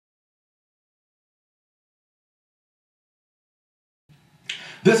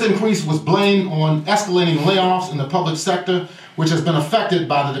This increase was blamed on escalating layoffs in the public sector, which has been affected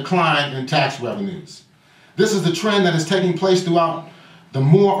by the decline in tax revenues. This is the trend that is taking place throughout the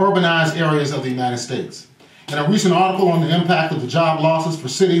more urbanized areas of the United States. In a recent article on the impact of the job losses for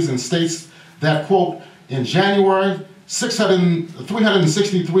cities and states that, quote, in January,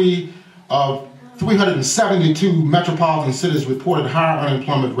 363 of 372 metropolitan cities reported higher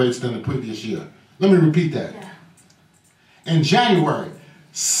unemployment rates than the previous year. Let me repeat that. In January,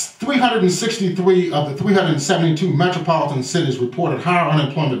 363 of the 372 metropolitan cities reported higher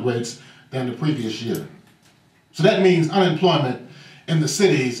unemployment rates than the previous year. So that means unemployment in the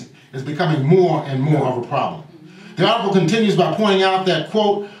cities is becoming more and more of a problem. The article continues by pointing out that,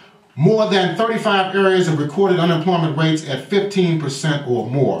 quote, more than 35 areas have recorded unemployment rates at 15% or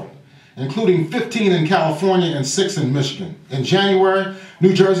more, including 15 in California and 6 in Michigan. In January,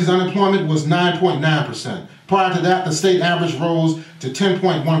 New Jersey's unemployment was 9.9%. Prior to that, the state average rose to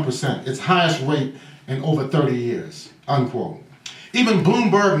 10.1%, its highest rate in over 30 years, unquote. Even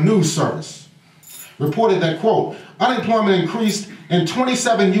Bloomberg News Service reported that, quote, unemployment increased in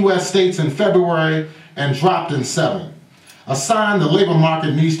 27 U.S. states in February and dropped in 7. A sign the labor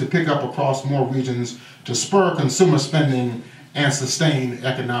market needs to pick up across more regions to spur consumer spending and sustain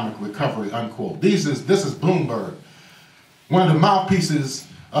economic recovery, unquote. This is Bloomberg, one of the mouthpieces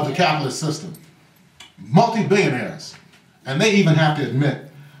of the capitalist system. Multi-billionaires, and they even have to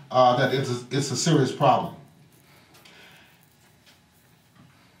admit that it's a serious problem.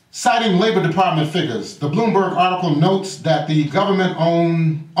 Citing Labor Department figures, the Bloomberg article notes that the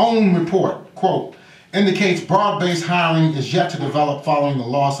government-owned report, quote, indicates broad-based hiring is yet to develop following the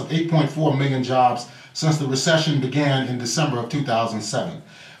loss of 8.4 million jobs since the recession began in December of 2007.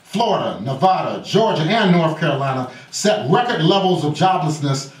 Florida, Nevada, Georgia, and North Carolina set record levels of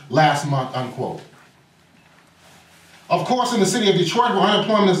joblessness last month, unquote. Of course, in the city of Detroit, where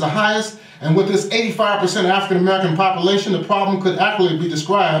unemployment is the highest, and with this 85% African-American population, the problem could accurately be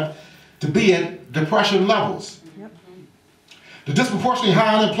described to be at depression levels. Yep. The disproportionately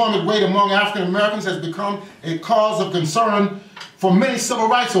high unemployment rate among African-Americans has become a cause of concern for many civil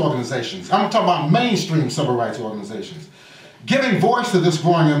rights organizations. I'm talking about mainstream civil rights organizations. Giving voice to this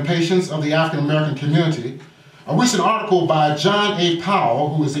growing impatience of the African-American community, a recent article by John A.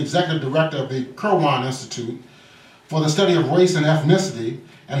 Powell, who is the executive director of the Kirwan Institute for the Study of Race and Ethnicity,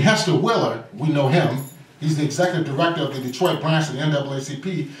 and Hester Wheeler, we know him, he's the executive director of the Detroit branch of the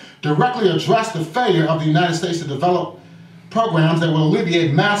NAACP, directly addressed the failure of the United States to develop programs that will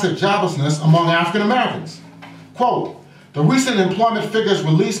alleviate massive joblessness among African Americans. Quote, the recent employment figures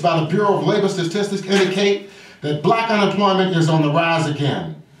released by the Bureau of Labor Statistics indicate that black unemployment is on the rise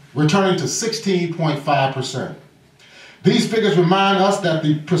again, returning to 16.5%. These figures remind us that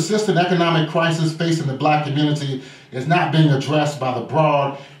the persistent economic crisis facing the black community is not being addressed by the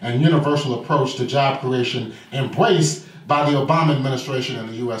broad and universal approach to job creation embraced by the Obama administration and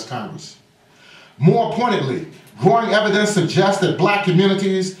the U.S. Congress. More pointedly, growing evidence suggests that black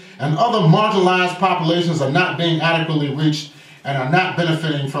communities and other marginalized populations are not being adequately reached and are not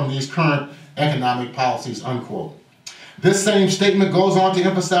benefiting from these current economic policies, unquote. This same statement goes on to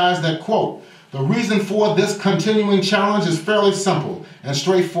emphasize that, quote, the reason for this continuing challenge is fairly simple and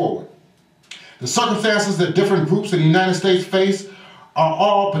straightforward. The circumstances that different groups in the United States face are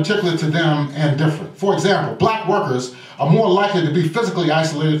all particular to them and different. For example, black workers are more likely to be physically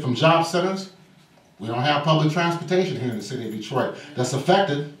isolated from job centers. We don't have public transportation here in the city of Detroit that's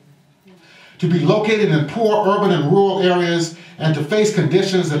affected. To be located in poor urban and rural areas and to face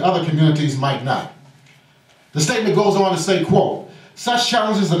conditions that other communities might not. The statement goes on to say, quote, such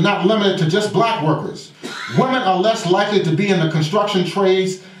challenges are not limited to just black workers. Women are less likely to be in the construction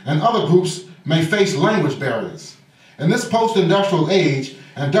trades, and other groups may face language barriers. In this post-industrial age,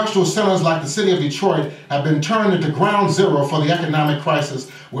 industrial centers like the city of Detroit have been turned into ground zero for the economic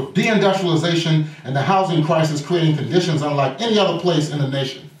crisis, with deindustrialization and the housing crisis creating conditions unlike any other place in the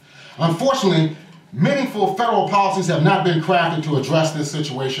nation. Unfortunately, meaningful federal policies have not been crafted to address this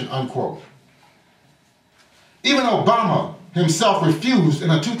situation, unquote. Even Obama himself refused in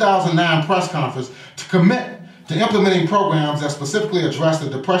a 2009 press conference to commit to implementing programs that specifically address the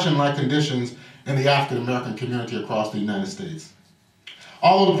depression-like conditions in the African-American community across the United States.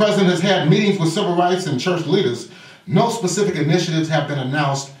 Although the president has had meetings with civil rights and church leaders, no specific initiatives have been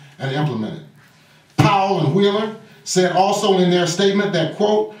announced and implemented. Powell and Wheeler said also in their statement that,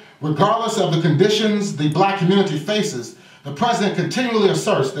 quote, regardless of the conditions the black community faces, the president continually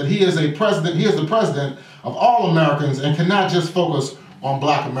asserts that he is the president of all Americans and cannot just focus on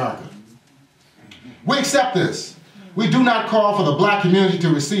black America. We accept this. We do not call for the black community to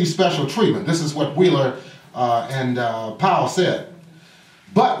receive special treatment. This is what Wheeler and Powell said.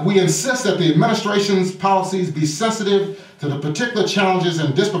 But we insist that the administration's policies be sensitive to the particular challenges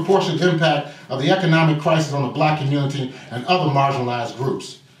and disproportionate impact of the economic crisis on the black community and other marginalized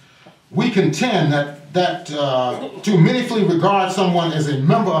groups. We contend that to meaningfully regard someone as a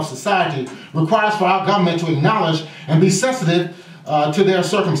member of society requires for our government to acknowledge and be sensitive to their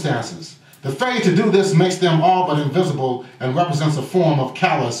circumstances. The failure to do this makes them all but invisible and represents a form of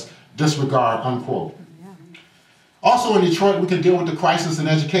callous disregard, unquote. Also in Detroit, we can deal with the crisis in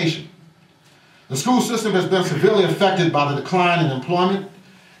education. The school system has been severely affected by the decline in employment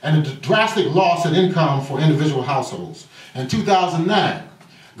and the drastic loss in income for individual households. In 2009,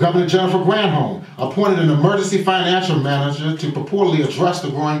 Governor Jennifer Granholm appointed an emergency financial manager to purportedly address the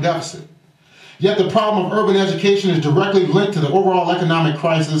growing deficit. Yet the problem of urban education is directly linked to the overall economic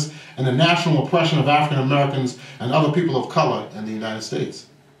crisis and the national oppression of African Americans and other people of color in the United States.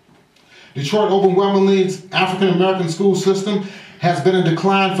 Detroit overwhelmingly's African American school system has been in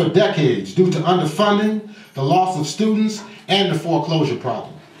decline for decades due to underfunding, the loss of students, and the foreclosure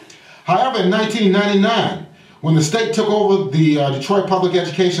problem. However, in 1999, when the state took over the Detroit public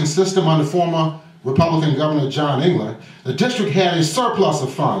education system under former Republican Governor John Engler, the district had a surplus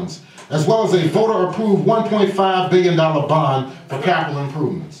of funds, as well as a voter-approved $1.5 billion bond for capital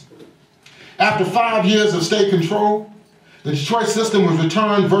improvements. After 5 years of state control, the Detroit system was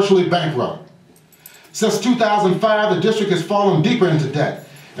returned virtually bankrupt. Since 2005, the district has fallen deeper into debt,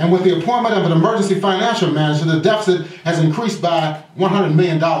 and with the appointment of an emergency financial manager, the deficit has increased by $100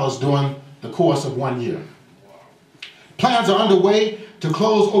 million during the course of 1 year. Plans are underway to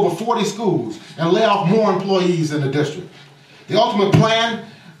close over 40 schools and lay off more employees in the district. The ultimate plan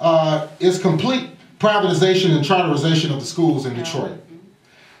is complete privatization and charterization of the schools in Detroit.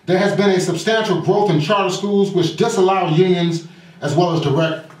 There has been a substantial growth in charter schools which disallow unions as well as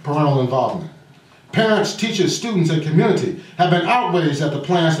direct parental involvement. Parents, teachers, students, and community have been outraged at the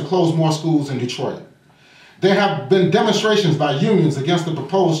plans to close more schools in Detroit. There have been demonstrations by unions against the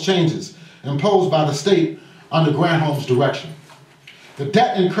proposed changes imposed by the state under Granholm's direction. The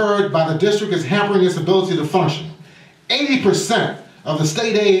debt incurred by the district is hampering its ability to function. 80% of the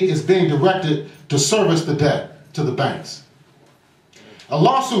state aid is being directed to service the debt to the banks. A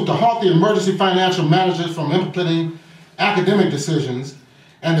lawsuit to halt the emergency financial managers from implementing academic decisions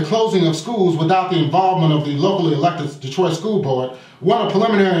and the closing of schools without the involvement of the locally elected Detroit School Board won a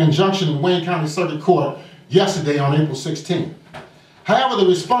preliminary injunction in Wayne County Circuit Court yesterday on April 16. However, the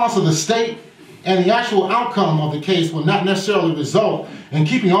response of the state and the actual outcome of the case will not necessarily result in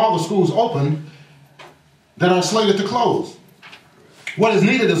keeping all the schools open that are slated to close. What is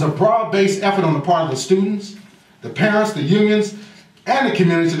needed is a broad-based effort on the part of the students, the parents, the unions, and the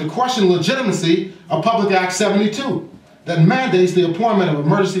community to question the legitimacy of Public Act 72 that mandates the appointment of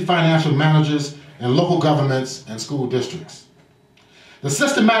emergency financial managers in local governments and school districts. The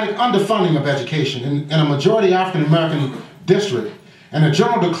systematic underfunding of education in a majority African American district and a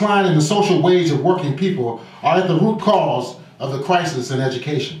general decline in the social wage of working people are at the root cause of the crisis in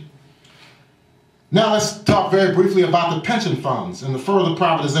education. Now let's talk very briefly about the pension funds and the further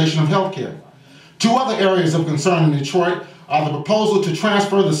privatization of healthcare. Two other areas of concern in Detroit are the proposal to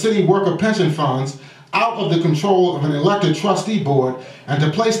transfer the city worker pension funds out of the control of an elected trustee board and to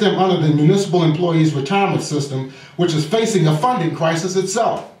place them under the municipal employees retirement system, which is facing a funding crisis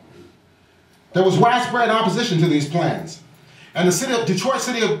itself. There was widespread opposition to these plans, and the Detroit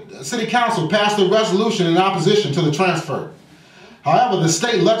City Council passed a resolution in opposition to the transfer. However, the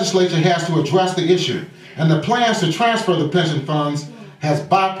state legislature has to address the issue, and the plans to transfer the pension funds has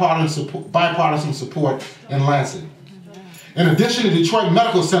bipartisan support in Lansing. In addition, the Detroit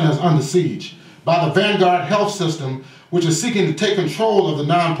Medical Center is under siege by the Vanguard Health System, which is seeking to take control of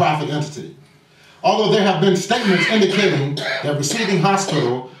the nonprofit entity. Although there have been statements indicating that Receiving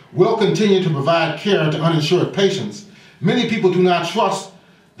Hospital will continue to provide care to uninsured patients, many people do not trust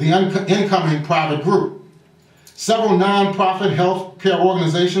the incoming private group. Several nonprofit health care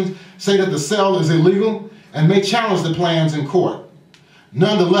organizations say that the sale is illegal and may challenge the plans in court.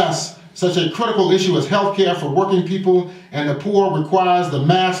 Nonetheless, such a critical issue as health care for working people and the poor requires the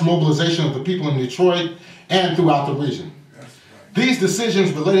mass mobilization of the people in Detroit and throughout the region. These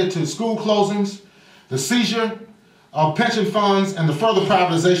decisions related to school closings, the seizure of pension funds, and the further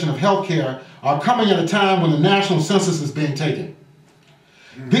privatization of health care are coming at a time when the national census is being taken.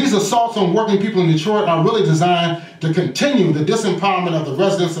 These assaults on working people in Detroit are really designed to continue the disempowerment of the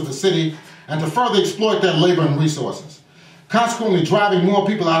residents of the city and to further exploit their labor and resources, consequently driving more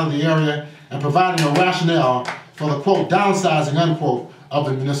people out of the area and providing a rationale for the, quote, downsizing, unquote, of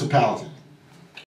the municipality.